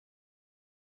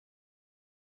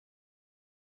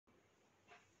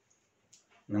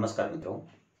નમસ્કાર મિત્રો,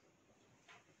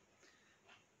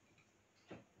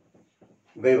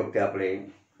 ગઈ વખતે આપણે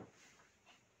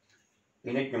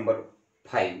unit number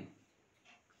 5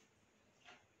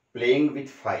 playing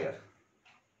with fire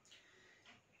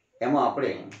એમાં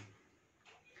આપણે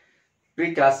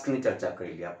પ્રી ટાસ્કની ચર્ચા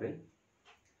કરેલી આપણે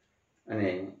અને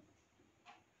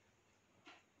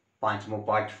પાંચમો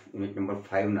પાઠ યુનિટ નંબર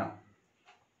 5 ના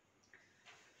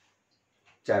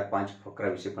 4-5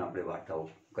 ફકરા વિશે પણ આપણે વાર્તાઓ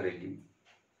કરેલી.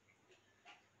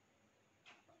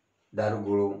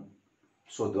 દારૂગોળો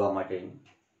શોધવા માટે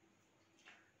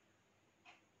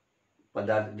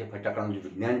પદાર્થ જે ફટાકડાનું જે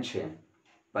વિજ્ઞાન છે,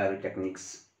 પાયરોટેકનિક્સ,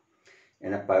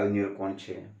 એના પાયોનિયર કોણ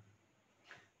છે,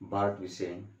 ભારત વિશે,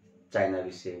 ચાઇના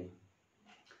વિશે,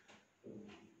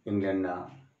 ઇંગ્લેન્ડના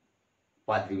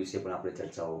પાદરી વિશે પણ આપણે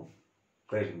ચર્ચાઓ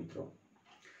કરેલી મિત્રો.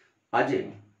 આજે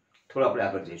થોડા આપણે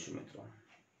આગળ જઈશું મિત્રો.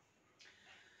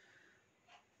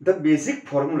 The basic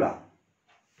formula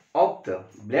of the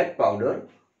black powder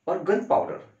or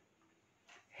gunpowder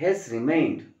has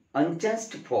remained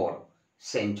unchanged for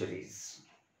centuries.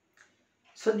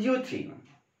 સદીઓથી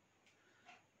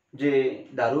જે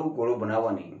દારૂ ગોળો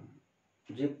બનાવવાની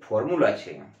જે ફોર્મ્યુલા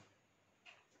છે,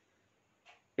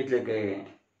 એટલે કે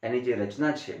એની જે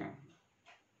રચના છે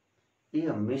એ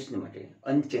હંમેશને માટે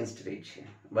અનચેન્જડ રહી છે,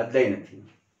 બદલાઈ નથી.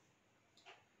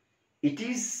 It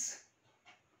is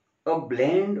a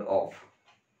blend of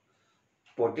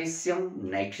potassium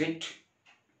nitrate,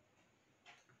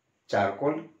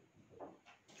 charcoal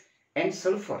and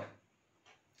sulfur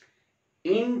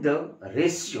in the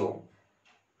ratio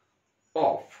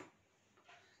of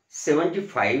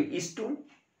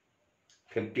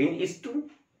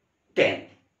 75:15:10.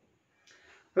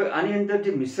 હવે આની અંદર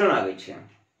જે મિશ્રણ આવે છે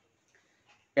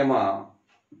એમાં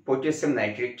પોટેશિયમ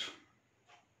નાઇટ્રેટ,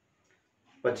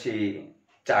 પછી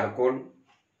ચારકોલ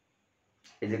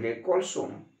એટલે કે કોલસો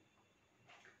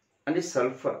અને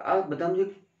સલ્ફર, આ બધાનું જે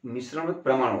મિશ્રણ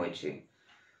પ્રમાણ હોય છે,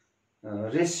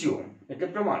 રેશિયો એટલે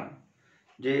પ્રમાણ,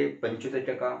 જે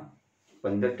 75%,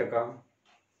 15%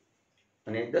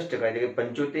 અને 10%, એટલે કે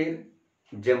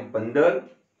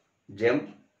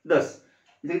 75:15:10,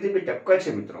 એટલે કે 2%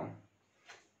 છે મિત્રો.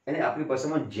 એને આપણી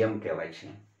ભાષામાં જેમ કહેવાય છે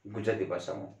ગુજરાતી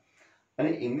ભાષામાં, અને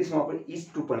ઇંગ્લિશમાં આપણે ઇઝ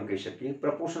ટુ પણ કહી શકીએ,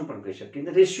 પ્રપોર્શન પણ કહી શકીએ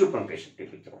અને રેશિયો પણ કહી શકીએ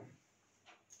મિત્રો.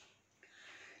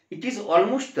 It is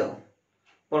almost the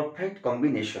perfect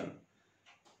combination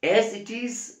as it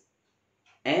is,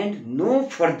 and no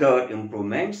further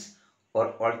improvements or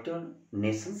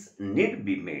alterations need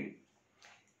be made.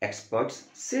 Experts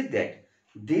say that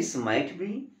this might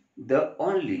be the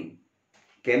only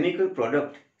chemical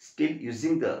product still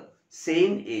using the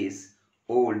same as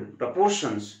old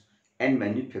proportions and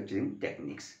manufacturing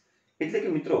techniques. એટલે કે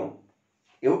મિત્રો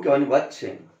એવું કહેવાની વાત છે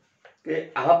કે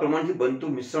આવા પ્રમાણથી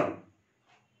બનતું મિશ્રણ,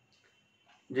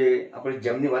 જે આપણે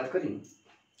જેમની વાત કરી,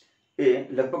 એ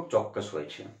લગભગ ચોક્કસ હોય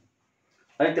છે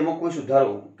અને તેમાં કોઈ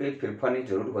સુધારો કે ફેરફારની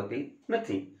જરૂર હોતી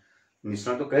નથી.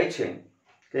 નિષ્ણાતો કહે છે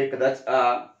કે કદાચ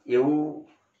આ એવું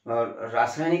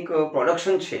રાસાયણિક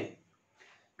પ્રોડક્શન છે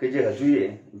કે જે હજુ એ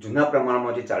જૂના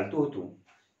પ્રમાણમાં જે ચાલતું હતું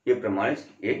એ પ્રમાણે જ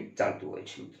એ ચાલતું હોય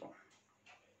છે મિત્રો.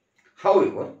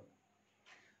 However,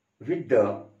 with the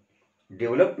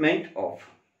development of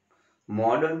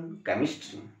modern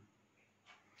chemistry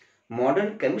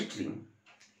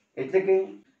એટલે કે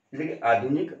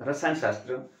આધુનિક રસાયણશાસ્ત્ર,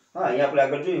 હા અહીંયા આપણે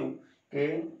આગળ જોયું કે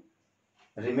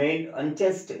રિમેઇન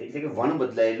અનચેન્જ્ડ એટલે કે વણ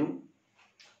બદલાયેલું,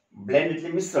 બ્લેન્ડ એટલે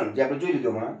મિશ્રણ જે આપણે જોઈ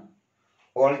લીધું હમણાં,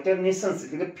 ઓલ્ટરનેશન્સ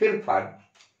એટલે કે ફેરફાર,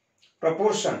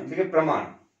 પ્રપોર્શન એટલે કે પ્રમાણ,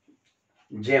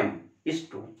 જેમ ઇઝ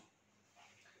ટુ,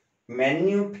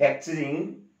 મેન્યુફેક્ચરિંગ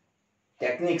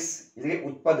ટેકનિક્સ એટલે કે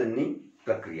ઉત્પાદનની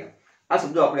પ્રક્રિયા. આ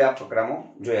શબ્દો આપણે આ ફકરામાં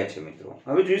જોયા છે મિત્રો.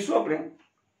 હવે જોઈશું આપણે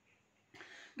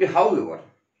કે however,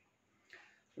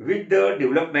 with the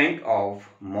development of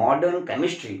modern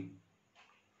chemistry,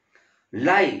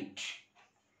 light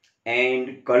and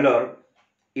color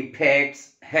effects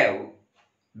have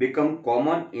become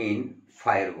common in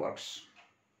fireworks.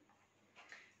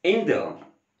 In the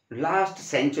last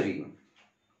century,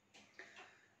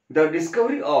 the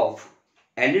discovery of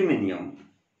aluminium,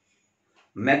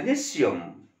 magnesium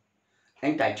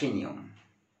and titanium,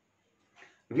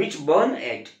 which burn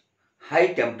at high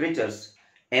temperatures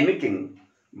emitting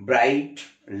bright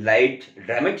light,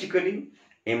 dramatically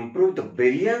improve the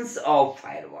brilliance of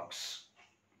fireworks.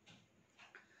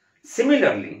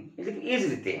 Similarly,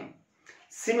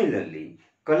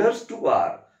 colors too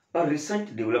are a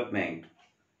recent development.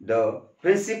 The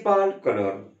principal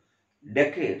color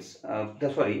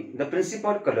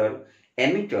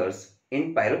emitters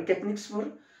in pyrotechnics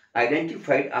were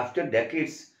identified after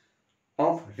decades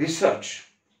of research,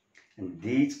 and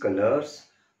these colors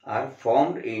are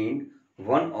formed in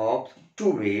one of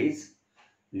two ways,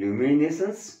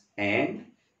 luminescence and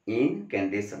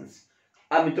incandescence.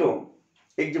 આ મિત્રો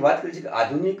એક જે વાત કરી છે કે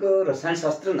આધુનિક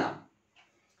રસાયણશાસ્ત્રના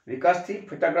વિકાસથી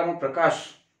ફટાકડામાં પ્રકાશ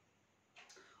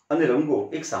અને રંગો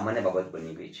એક સામાન્ય બાબત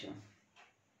બની ગઈ છે.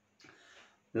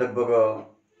 લગભગ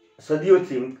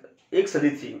સદીઓથી, એક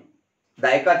સદીથી,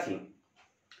 દાયકાથી,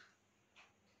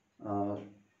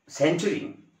 સેન્ચુરી,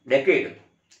 ડેકેડ,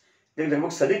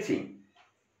 લગભગ સદીથી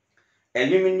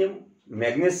એલ્યુમિનિયમ,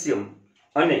 મેગ્નેશિયમ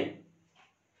અને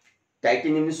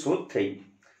ટાઇટેનિયમની શોધ થઈ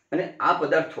અને આ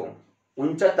પદાર્થો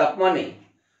ઊંચા તાપમાને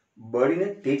બળીને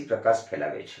તેજ પ્રકાશ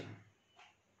ફેલાવે છે,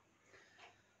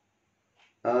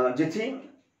 જેથી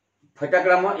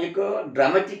ફટાકડામાં એક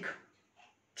ડ્રામેટિક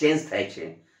ચેન્જ થાય છે,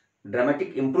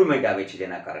 ડ્રામેટિક ઇમ્પ્રુવમેન્ટ આવે છે.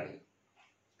 જેના કારણે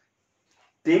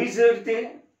તેવી જ રીતે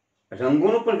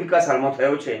રંગોનો પણ વિકાસ હાલમાં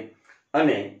થયો છે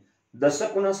અને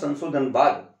દશકોના સંશોધન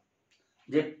બાદ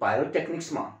જે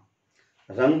પાયરોટેકનિક્સમાં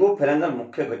રંગો ફેલાવનાર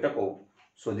મુખ્ય ઘટકો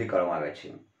શોધી કાઢવામાં આવ્યા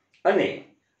છે. અને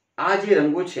આ જે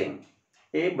રંગો છે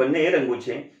એ બંને એ રંગો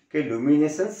છે કે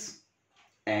લ્યુમિનેસન્સ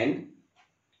એન્ડ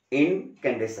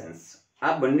ઇનકેન્ડેસન્સ.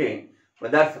 આ બંને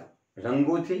પદાર્થ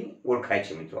રંગોથી ઓળખાય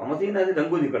છે મિત્રો. આમાંથી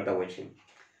રંગો નીકળતા હોય છે,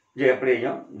 જે આપણે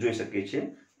અહીંયા જોઈ શકીએ છીએ.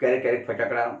 ક્યારેક ક્યારેક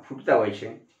ફટાકડા ફૂટતા હોય છે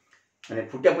અને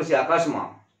ફૂટ્યા પછી આકાશમાં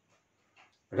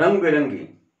રંગબેરંગી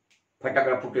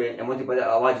ફટાકડા ફૂટે, એમાંથી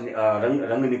બધા અવાજ,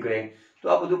 રંગ નીકળે. તો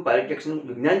આ બધું પાયરોટેક્સનું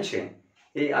વિજ્ઞાન છે,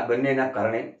 એ આ બંનેના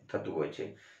કારણે થતું હોય છે.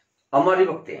 અમારી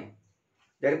વખતે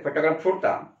જ્યારે ફટાકડા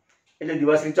ફૂટતા એટલે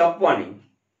દિવાસળી ચાંપવાની,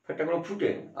 ફટાકડો ફૂટે,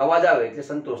 અવાજ આવે એટલે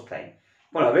સંતોષ થાય.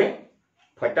 પણ હવે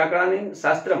ફટાકડાની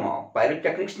શાસ્ત્રમાં,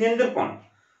 પાયરોટેકનિક્સની અંદર પણ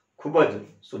ખૂબ જ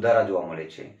સુધારા જોવા મળે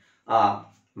છે. આ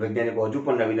વૈજ્ઞાનિકો હજુ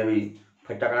પણ નવી નવી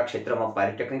ફટાકડા ક્ષેત્રમાં,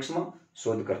 પાયરોટેકનિક્સમાં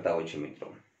શોધ કરતા હોય છે મિત્રો.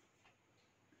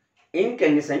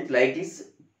 Incandescent light is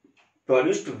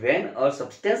produced when a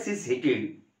substance is heated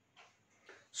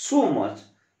so much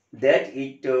that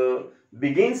it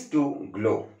begins to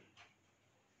glow.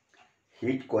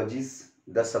 Heat causes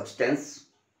the substance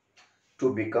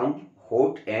to become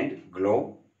hot and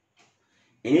glow,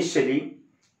 initially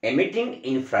emitting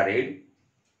infrared,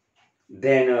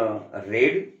 then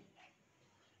red,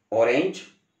 orange,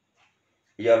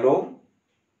 yellow,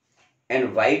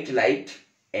 and white light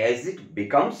as it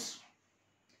becomes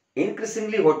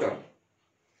increasingly hotter.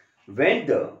 When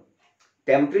the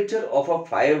temperature of a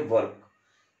firework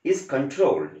is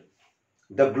controlled,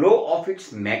 the glow of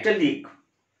its metallic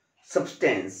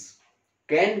substance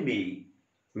can be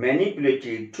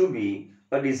manipulated to be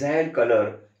a desired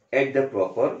color at the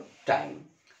proper time.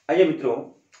 અહીંયા મિત્રો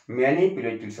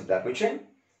manipulated શબ્દ આપ્યો છે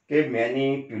કે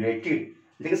manipulated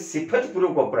એટલે કે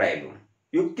સિફતપૂર્વક વપરાયેલું,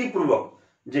 યુક્તિપૂર્વક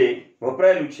જે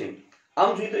વપરાયેલું છે. આમ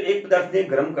જોઈએ તો એક પદાર્થને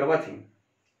ગરમ કરવાથી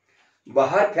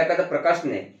બહાર ફેંકાતા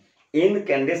પ્રકાશને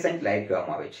ઇનકેન્ડેસન્ટ લાઇટ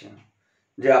કહેવામાં આવે છે.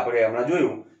 જે આપણે હમણાં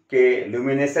જોયું કે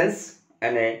લ્યુમિનેસન્સ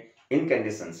અને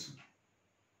ઇનકેન્ડેસન્સ.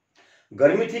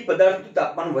 ગરમીથી પદાર્થનું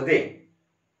તાપમાન વધે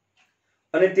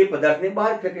અને તે પદાર્થને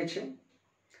બહાર ફેંકે છે.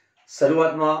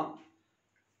 શરૂઆતમાં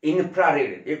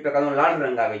ઇન્ફ્રારેડ એક પ્રકારનો લાલ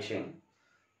રંગ આવે છે.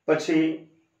 પછી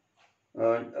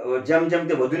જેમ જેમ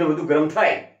તે વધુ ને વધુ ગરમ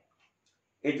થાય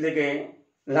એટલે કે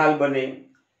લાલ બને,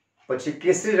 પછી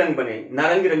કેસરી રંગ બને,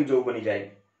 નારંગી રંગ જેવું બની જાય,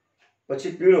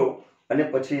 પછી પીળો અને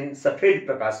પછી સફેદ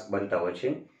પ્રકાશ બનતા હોય છે.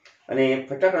 અને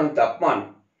ફટાકડાનું તાપમાન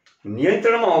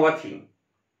નિયંત્રણમાં હોવાથી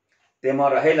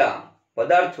તેમાં રહેલા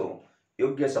પદાર્થો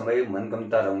યોગ્ય સમયે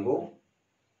મનગમતા રંગો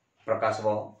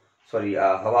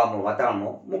હવામાં,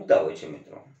 વાતાવરણમાં મૂકતા હોય છે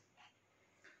મિત્રો.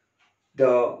 ધ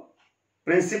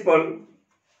પ્રિન્સિપલ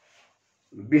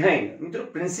બિહાઇન્ડ, મિત્રો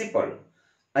પ્રિન્સિપલ,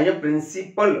 અહીંયા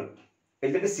પ્રિન્સિપલ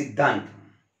એટલે કે સિદ્ધાંત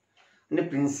અને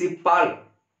પ્રિન્સિપાલ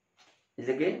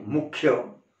એટલે કે મુખ્ય.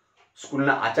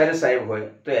 સ્કૂલના આચાર્ય સાહેબ હોય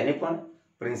તો એને પણ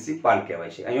પ્રિન્સિપાલ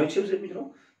કહેવાય છે. અહીંયા છે મિત્રો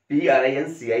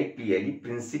PRINCIPLE,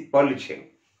 પ્રિન્સિપલ છે.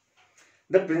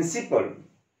 The principal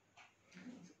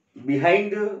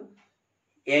behind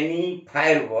any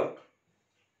firework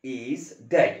is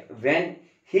that when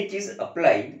heat is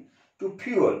applied to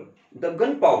fuel the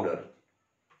gunpowder,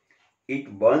 it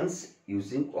burns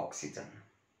using oxygen.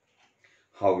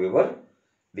 However,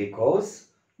 because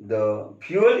the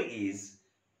fuel is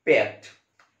packed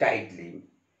tightly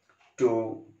to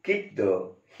keep the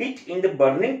heat in the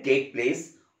burning take place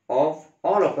of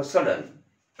all of a sudden,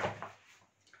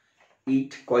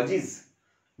 it causes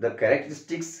the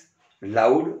characteristics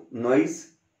loud noise.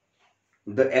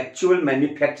 The actual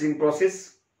manufacturing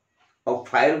process of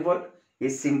firework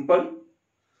is simple.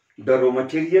 The raw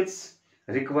materials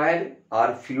required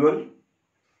are fuel,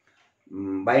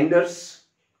 binders,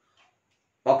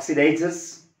 oxidizers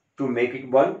to make it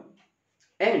burn,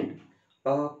 and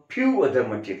a few other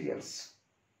materials.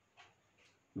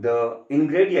 The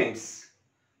ingredients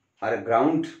are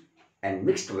ground and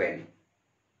mixed well.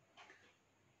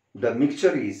 The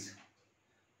mixture is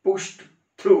pushed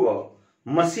through a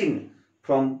machine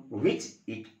from which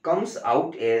it comes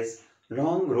out as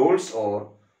long rolls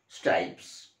or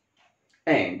stripes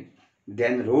and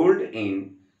then rolled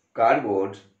in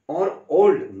cardboard or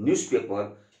old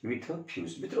newspaper with a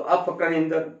fuse. મિત્રો આ ફકરાની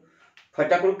અંદર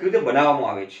ફટાકડો કેવી રીતે બનાવવામાં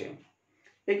આવે છે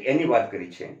એક એની વાત કરી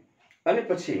છે અને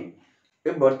પછી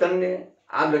એ બર્તનને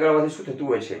આગ લગાડવાથી શું થતું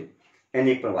હોય છે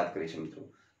એની પણ વાત કરી છે મિત્રો.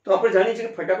 તો આપણે જાણીએ છીએ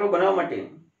કે ફટાકડો બનાવવા માટે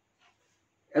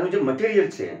એનું જે મટીરિયલ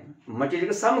છે, મટીરિયલ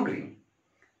કે સામગ્રી,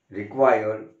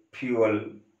 રિક્વાયર્ડ ફ્યુઅલ,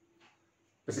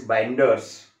 પછી બાઇન્ડર્સ,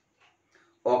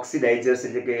 ઓક્સિડાઇઝર્સ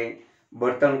એટલે કે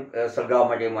બર્તન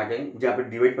સળગાવવા માટે જે આપણે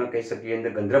ડિવાઇડ પણ કહી શકીએ,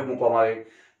 અંદર ગંધરપ મૂકવામાં આવે.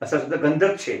 અસર શબ્દ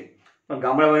ગંધક છે પણ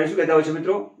ગામડાવાળા શું કહેતા હોય છે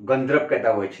મિત્રો? ગંધરપ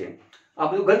કહેતા હોય છે. આ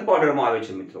બધું ગન પાવડરમાં આવે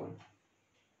છે મિત્રો.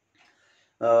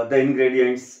 The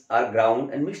ingredients R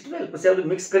ground and mixed વેલ. પછી આ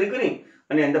બધું મિક્સ કરી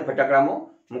અને અંદર ફટાકડામાં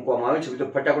મૂકવામાં આવે છે. મિત્રો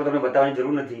ફટાકડો તમને બતાવવાની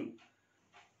જરૂર નથી.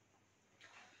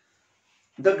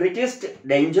 The greatest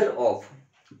danger of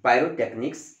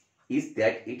pyrotechnics is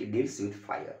that it deals with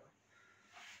fire.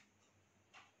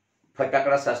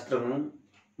 ફટાકડા શાસ્ત્રનું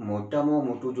મોટામાં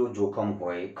મોટું જો જોખમ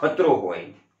હોય, ખતરો હોય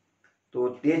તો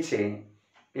તે છે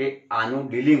કે આનું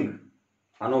ડીલિંગ,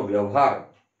 આનો વ્યવહાર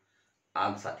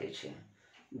આગ સાથે છે.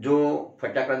 જો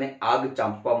ફટાકડાને આગ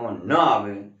ચાંપવામાં ન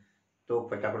આવે તો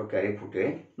ફટાકડો ક્યારેય ફૂટે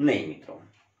નહીં મિત્રો.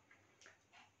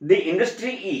 The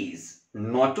industry is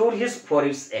notorious for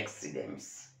its accidents.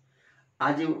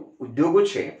 આ જે ઉદ્યોગો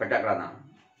છે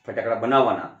ફટાકડા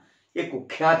બનાવવાના એ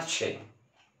કુખ્યાત છે.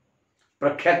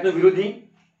 પ્રખ્યાતનો વિરોધી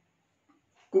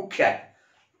કુખ્યાત.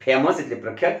 ફેમસ એટલે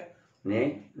પ્રખ્યાત ને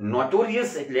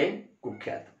નોટોરિયસ એટલે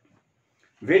કુખ્યાત.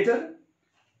 Weather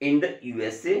in the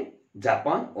USA,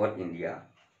 Japan or India,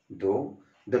 though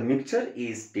the mixture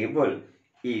is stable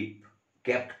if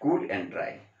kept cool and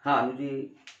dry. હા, આનું જે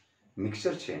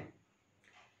મિક્સર છે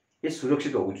એ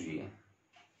સુરક્ષિત હોવું જોઈએ.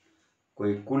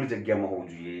 કોઈ કુલ જગ્યામાં હોવું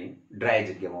જોઈએ, ડ્રાય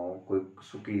જગ્યામાં, કોઈ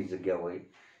સૂકી જગ્યા હોય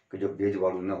કે જો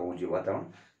ભેજવાળું ન હોવું જોઈએ વાતાવરણ,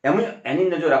 એની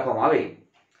અંદર જો રાખવામાં આવે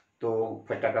તો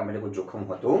ફટાકડા માટે કોઈ જોખમ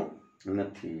હોતું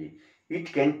નથી.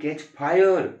 It can catch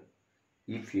fire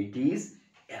if it is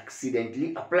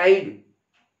accidentally applied.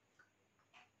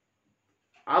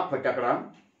 આ ફટાકડા,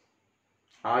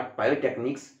 આ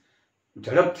પાયરોટેકનિક્સ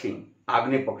ઝડપથી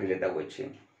આગને પકડી લેતા હોય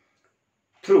છે.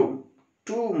 through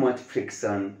too much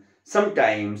friction,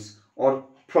 sometimes, or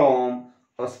from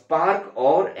a spark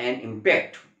or an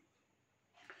impact.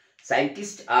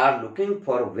 Scientists are looking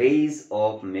for ways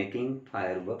of making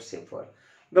fireworks safer.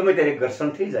 ગમે ત્યારે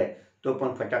ઘર્ષણ થઈ જાય તો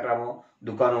પણ ફટાકડામાં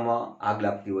દુકાનોમાં આગ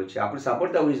લાગતી હોય છે. આપણે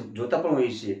સાંભળતા હોઈએ, જોતા પણ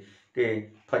હોઈએ છીએ કે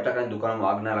ફટાકડાની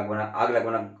દુકાનોમાં આગ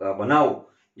લાગવાના બનાવો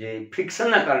જે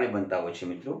ફ્રિક્શનના કારણે બનતા હોય છે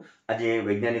મિત્રો. આજે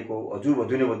વૈજ્ઞાનિકો હજુ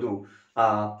વધુ ને વધુ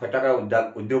આ ફટાકડા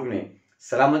ઉદ્યોગને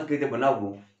સલામત રીતે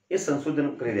બનાવવું એ સંશોધન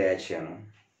કરી રહ્યા છે એનું.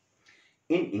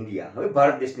 ઇન ઇન્ડિયા, હવે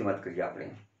ભારત દેશની વાત કરીએ આપણે.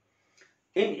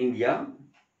 In India,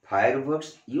 fireworks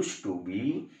used to be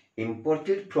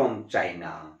imported from China.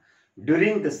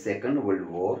 During the Second World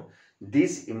War,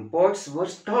 these imports were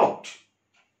stopped.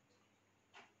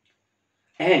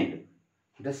 And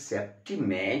the safety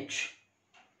match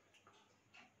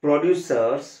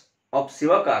producers of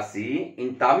Sivakasi in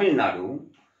Tamil Nadu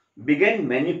began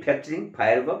manufacturing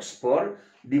fireworks for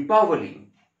Deepavali.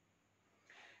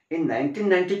 In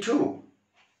 1992,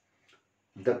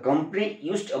 the company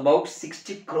used about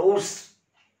 60 crores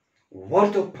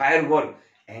worth of firework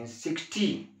and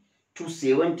 60 to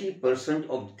 70%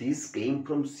 of these came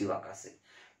from Sivakasi.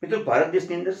 મિત્રો ભારત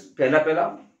દેશની અંદર પહેલા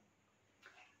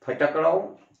ફટાકડાઓ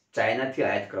ચાઇનાથી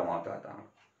આયાત કરવામાં આવતા હતા.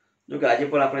 જો કે આજે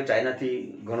પણ આપણે ચાઇનાથી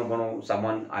ઘણો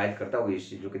સામાન આયાત કરતા હોઈએ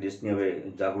છીએ. જો કે દેશની હવે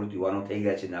જાગૃત યુવાનો થઈ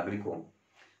ગયા છે, નાગરિકો,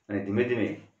 અને ધીમે ધીમે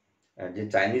જે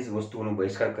ચાઇનીઝ વસ્તુઓનો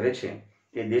બહિષ્કાર કરે છે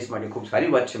એ દેશ માટે ખૂબ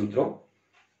સારી વાત છે મિત્રો.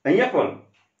 અહીંયા પણ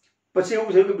પછી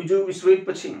એવું થયું કે બીજું વિશ્વયુદ્ધ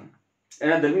પછી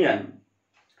એના દરમિયાન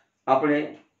આપણે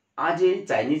આ જે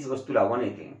ચાઇનીઝ વસ્તુ લાવવાની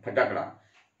હતી ફટાકડા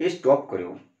એ સ્ટોપ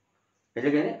કર્યો,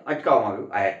 એટલે કે એને અટકાવવામાં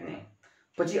આવ્યું આયાતને.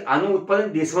 પછી આનું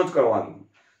ઉત્પાદન દેશમાં જ કરવામાં આવ્યું.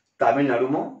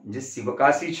 તામિલનાડુમાં જે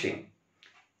શિવકાશી છે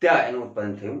ત્યાં એનું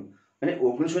ઉત્પાદન થયું અને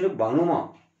 1992માં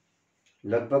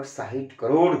લગભગ 60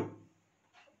 કરોડ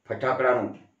ફટાકડાનું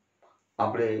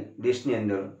આપણે દેશની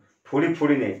અંદર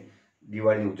ફોડીને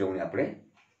દિવાળીની ઉજવણી આપણે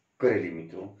કરેલી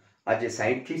મિત્રો. આજે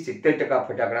 60 થી 70%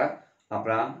 ફટાકડા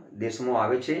આપણા દેશમાં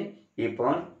આવે છે એ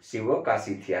પણ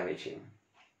શિવકાશીથી આવે છે.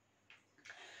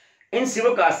 In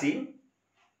Sivakasi,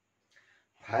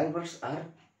 fireworks are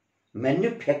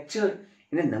manufactured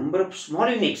in a number of small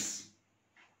units.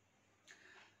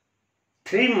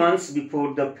 3 months before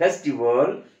the festival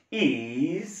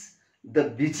is the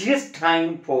busiest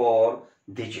time for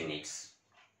these units.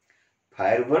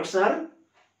 Fireworks are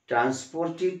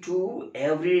transported to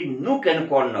every nook and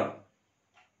corner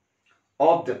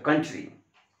of the country.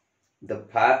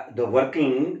 The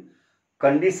working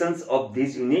conditions of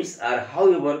these units are,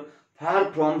 however, far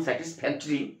from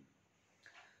satisfactory.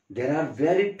 There are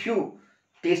very few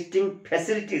testing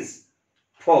facilities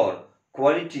for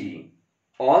quality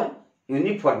or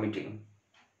uniformity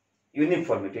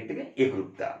એટલે કે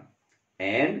એકરૂપતા,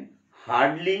 and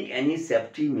hardly any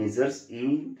safety measures in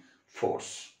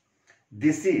force.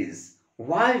 This is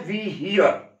why we hear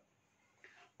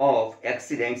of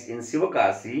accidents in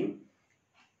Sivakasi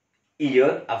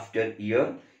year after year.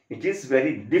 It is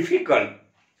very difficult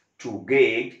to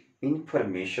get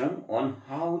information on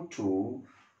how to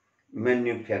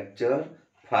manufacture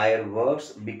fireworks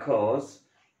because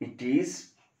it is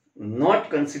not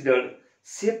considered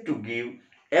safe to give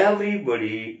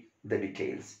everybody the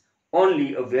details. Only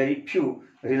a very few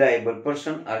reliable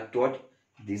person are taught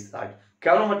this art.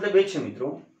 કહેવાનો મતલબ એ છે મિત્રો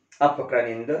આ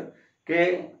ફકરાની અંદર કે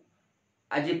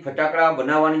આ જે ફટાકડા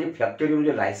બનાવવાની જે ફેક્ટરીનું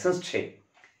જે લાયસન્સ છે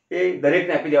એ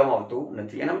દરેકને આપી દેવામાં આવતું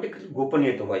નથી. એના માટે કેટલી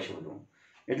ગોપનીયતા હોય છે બધું.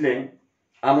 એટલે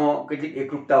આમાં કેટલીક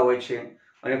એકરૂપતા હોય છે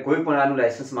અને કોઈ પણ આનું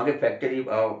લાયસન્સ માંગે ફેક્ટરી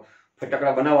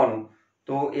ફટાકડા બનાવવાનું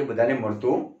તો એ બધાને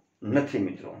મળતું નથી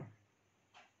મિત્રો.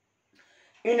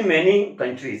 In many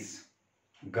countries,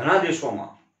 ઘણા દેશોમાં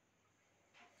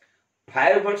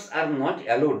fireworks are not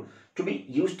allowed to be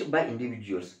used by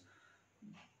individuals.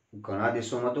 ઘણા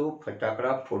દેશોમાં તો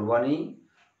ફટાકડા ફોડવાની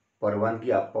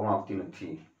પરવાનગી આપવામાં આવતી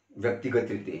નથી વ્યક્તિગત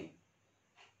રીતે.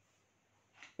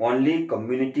 Only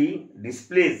community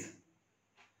displays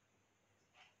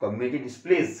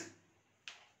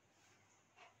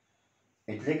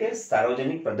એટલે કે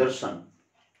સાર્વજનિક પ્રદર્શન.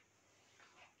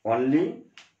 Only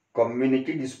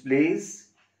community displays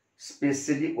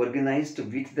specially organized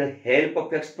with the help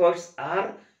of experts are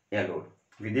allowed.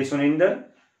 વિદેશોની અંદર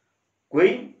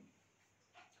કોઈ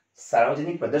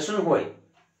સાર્વજનિક પ્રદર્શન હોય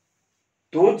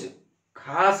તો જ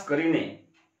ખાસ કરીને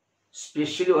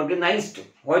સ્પેશિયલી ઓર્ગેનાઇઝડ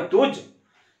હોય તો જ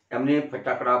એમને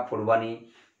ફટાકડા ફોડવાની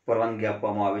પરવાનગી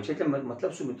આપવામાં આવે છે. એટલે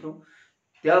મતલબ શું મિત્રો,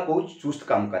 ત્યાં બહુ જ ચુસ્ત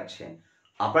કામકાજ છે.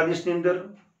 આપણા દેશની અંદર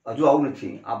હજુ આવું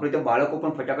નથી. આપણે ત્યાં બાળકો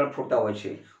પણ ફટાકડા ફોડતા હોય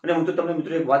છે. અને હું તો તમને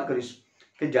મિત્રો એક વાત કરીશ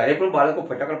કે જ્યારે પણ બાળકો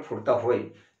ફટાકડા ફોડતા હોય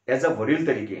એઝ અ વડીલ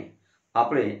તરીકે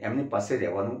આપણે એમની પાસે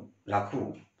રહેવાનું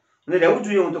રાખવું અને રહેવું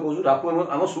જોઈએ. હું તો કહું છું રાખવું.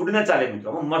 આમાં સૂડ ન ચાલે મિત્રો,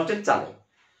 આમાં મસ્ત જ ચાલે.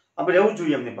 આપણે રહેવું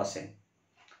જોઈએ એમની પાસે,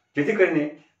 જેથી કરીને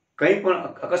કંઈ પણ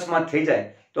અકસ્માત થઈ જાય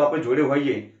તો આપણે જોડે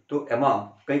હોઈએ તો એમાં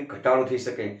કંઈક ઘટાડો થઈ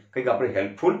શકે, કંઈક આપણે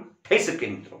હેલ્પફુલ થઈ શકે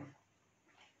મિત્રો.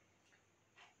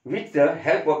 With the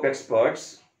help of experts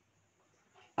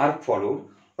are followed,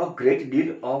 a great deal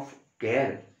of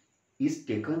care is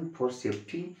taken for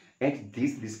safety at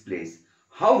these displays.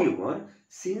 However,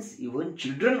 since even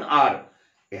children are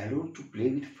allowed to play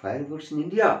with fireworks in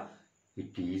India,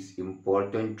 it is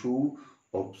important to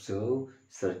observe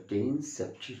certain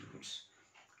safety rules.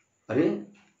 અરે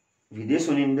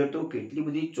વિદેશોની અંદર તો કેટલી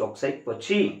બધી ચોકસાઈ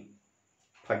પછી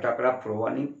ફટાકડા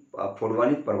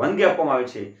ફોડવાની પરવાનગી આપવામાં આવે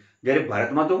છે, જ્યારે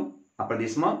ભારતમાં તો આપણા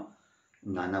દેશમાં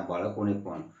નાના બાળકોને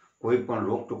પણ કોઈ પણ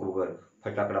રોકટોક વગર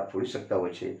ફટાકડા ફોડી શકતા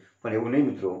હોય છે. પણ એવું નહીં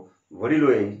મિત્રો,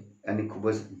 વડીલોએ એની ખૂબ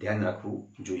જ ધ્યાન રાખવું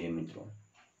જોઈએ મિત્રો.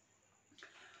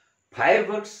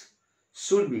 Fireworks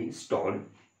should be stored,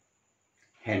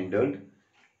 handled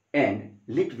and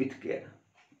lit with care.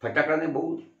 ફટાકડાને બહુ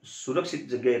સુરક્ષિત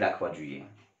જગ્યાએ રાખવા જોઈએ,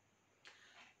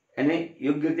 એને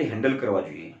યોગ્ય રીતે હેન્ડલ કરવા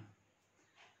જોઈએ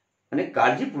અને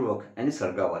કાળજીપૂર્વક એને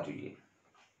સળગાવવા જોઈએ.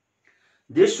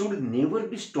 They should never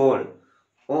be stored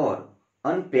or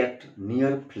unpacked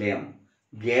near flame,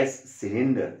 gas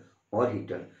cylinder or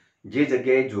heater. જે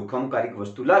જગ્યાએ જોખમકારક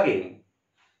વસ્તુ લાગે,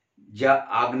 જ્યાં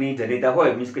આગની જનેતા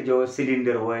હોય, મીન્સ કે જો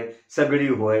સિલિન્ડર હોય,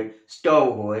 સગડી હોય,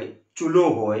 સ્ટવ હોય, ચૂલો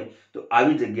હોય, તો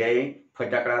આવી જગ્યાએ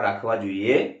ફટાકડા રાખવા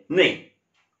જોઈએ નહીં.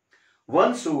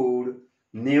 One should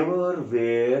never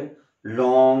wear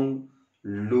long,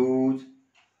 loose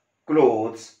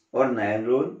clothes or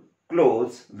nylon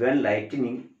clothes when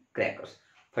lighting crackers.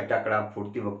 ફટાકડા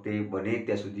ફોડતી વખતે બને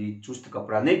ત્યાં સુધી ચુસ્ત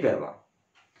કપડાં નહીં પહેરવા,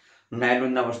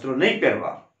 નાયલોનના વસ્ત્રો નહીં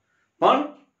પહેરવા, પણ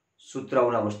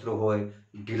સુતરાઉના વસ્ત્રો હોય,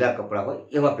 ઢીલા કપડાં હોય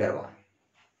એવા પહેરવા.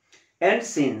 And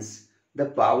since the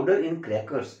powder in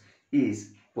crackers is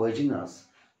poisonous,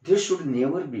 they should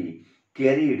never be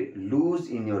carried loose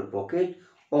in your pocket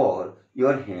or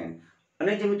your hand.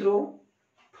 અને જે મિત્રો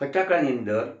ફટાકડાની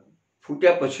અંદર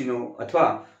ફૂટ્યા પછીનો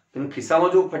અથવા તમે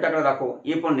ખિસ્સામાં જો ફટાકડા રાખો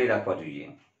એ પણ નહીં રાખવા જોઈએ.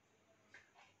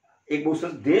 એક બહુ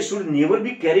સરસ, they should never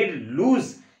be carried loose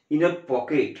in your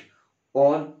pocket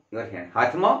or your hand.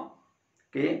 હાથમાં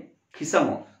કે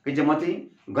ખિસ્સામાં કે જેમાંથી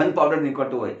ગન પાવડર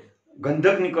નીકળતો હોય,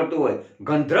 ગંધક નીકળતો હોય,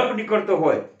 ગંધરપ નીકળતો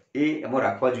હોય એ એમાં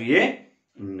રાખવા જોઈએ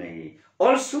નહીં.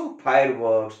 Also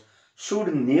fireworks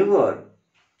should never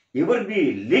ever be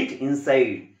lit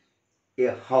inside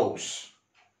a house.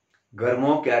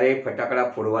 ઘરમાં ક્યારેય ફટાકડા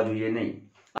ફોડવા જોઈએ નહીં.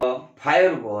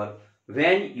 Firework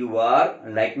when you are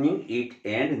lighting it,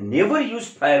 and never use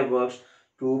fireworks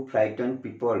to frighten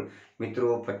people. મિત્રો,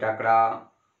 ફટાકડા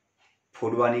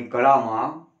ફોડવાની કળામાં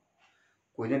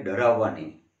કોઈને ડરાવવા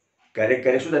નહીં. ક્યારેક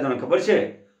ક્યારેક શું થાય તમને ખબર છે?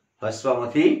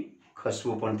 હસવામાંથી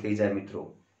ખસવું પણ થઈ જાય મિત્રો.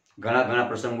 ઘણા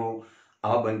પ્રસંગો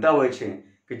આવા બનતા હોય છે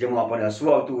કે જેમાં આપણને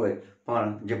હસવું આવતું હોય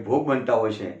પણ જે ભોગ બનતા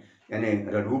હોય છે એને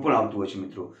રડવું પણ આવતું હોય છે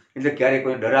મિત્રો. એટલે ક્યારેય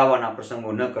કોઈ ડરાવવાના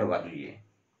પ્રસંગો ન કરવા જોઈએ.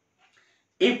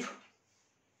 ઇફ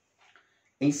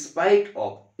in spite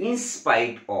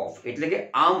of એટલે કે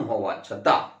આમ હોવા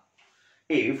છતાં,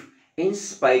 if in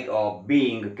spite of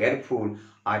being careful,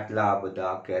 આટલા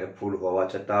બધા કેરફુલ હોવા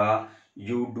છતાં,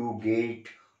 you do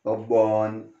get a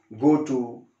burn, go to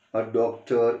a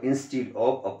doctor instead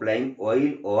of applying oil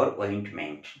or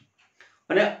ointment.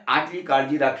 અને આટલી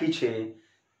કાળજી રાખી છે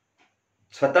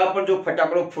છતાં પણ જો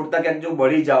ફટાકડો ફૂટતા ક્યાંક જો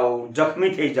બળી જાઓ,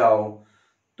 જખમી થઈ જાઓ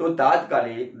તો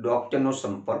તાત્કાલિક ડોક્ટરનો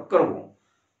સંપર્ક કરવો.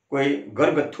 કોઈ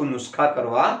ઘરગથ્થુ નુસ્ખા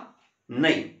કરવા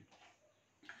નહીં.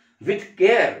 With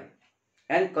care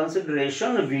and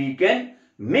consideration we can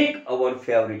make our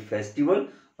favorite festival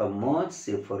a much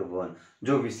safer one.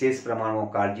 જો વિશેષ પ્રમાણમાં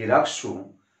કાળજી રાખશું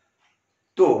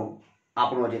તો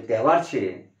આપણો જે તહેવાર છે,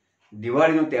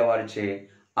 દિવાળીનો તહેવાર છે,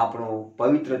 આપણો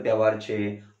પવિત્ર તહેવાર છે,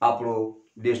 આપણો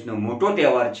દેશનો મોટો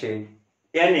તહેવાર છે,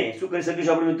 એને શું કરી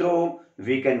શકીશું આપણે મિત્રો?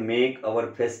 We can make our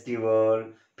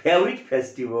favorite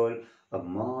festival a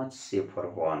much safer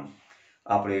one.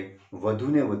 આપણે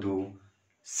વધુને વધુ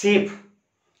સેફ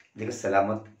એટલે કે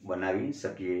સલામત બનાવી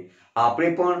શકીએ. આપણે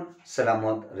પણ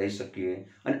સલામત રહી શકીએ.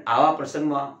 અને આવા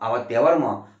પ્રસંગમાં, આવા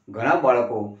તહેવારમાં ઘણા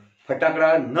બાળકો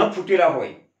ફટાકડા ન ફૂટેલા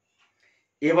હોય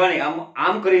એવાને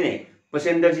આમ કરીને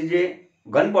પછી અંદરથી જે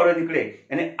ગન પાવડર નીકળે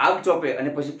એને આગ ચોપે અને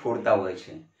પછી ફોડતા હોય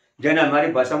છે, જેને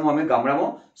અમારી ભાષામાં અમે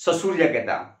ગામડામાં સસુરિયા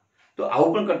કહેતા. તો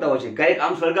આવું પણ કરતા હોય છે. ક્યારેક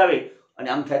આમ સળગાવે અને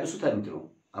આમ થાય તો શું થાય મિત્રો?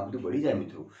 આ બધું બળી જાય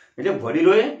મિત્રો. એટલે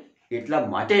વડીલોએ એટલા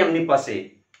માટે એમની પાસે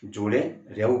જોડે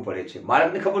રહેવું પડે છે.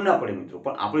 બાળકને ખબર ના પડે મિત્રો,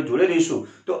 પણ આપણે જોડે રહીશું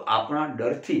તો આપણા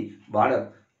ડરથી બાળક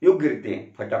યોગ્ય રીતે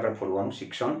ફટાકડા ફોડવાનું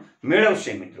શિક્ષણ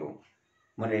મેળવશે મિત્રો.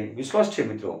 મને વિશ્વાસ છે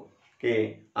મિત્રો કે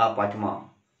આ પાઠમાં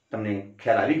તમને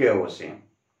ખ્યાલ આવી ગયો હશે.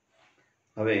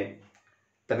 હવે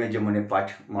તમે જે મને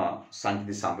પાઠમાં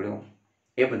શાંતિથી સાંભળ્યો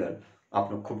એ બદલ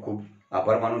આપનો ખૂબ ખૂબ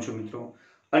આભાર માનું છું મિત્રો.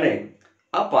 અને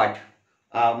આ પાઠ,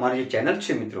 આ મારી જે ચેનલ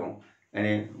છે મિત્રો,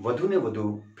 એને વધુને વધુ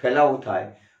ફેલાવો થાય,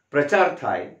 પ્રચાર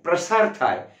થાય, પ્રસાર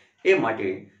થાય એ માટે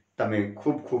તમે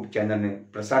ખૂબ ચેનલને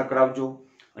પ્રસાર કરાવજો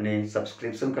અને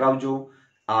સબસ્ક્રિપ્શન કરાવજો.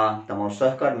 આ તમારો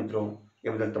સહકાર મિત્રો, એ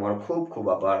બદલ તમારો ખૂબ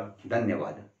આભાર.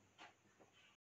 ધન્યવાદ.